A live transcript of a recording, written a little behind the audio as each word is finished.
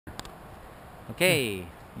Okay,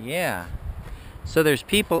 yeah. So there's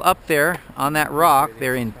people up there on that rock.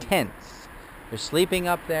 They're in tents. They're sleeping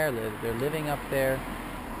up there. They're living up there,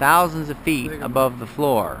 thousands of feet above the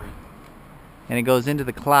floor. And it goes into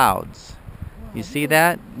the clouds. You see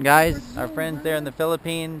that, guys? Our friends there in the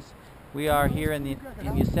Philippines. We are here in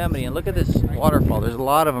Yosemite, and look at this waterfall. There's a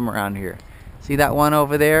lot of them around here. See that one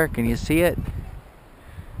over there? Can you see it?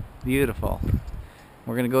 Beautiful.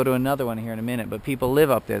 We're going to go to another one here in a minute, but people live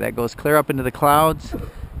up there. That goes clear up into the clouds.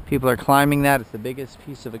 People are climbing that. It's the biggest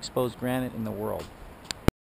piece of exposed granite in the world.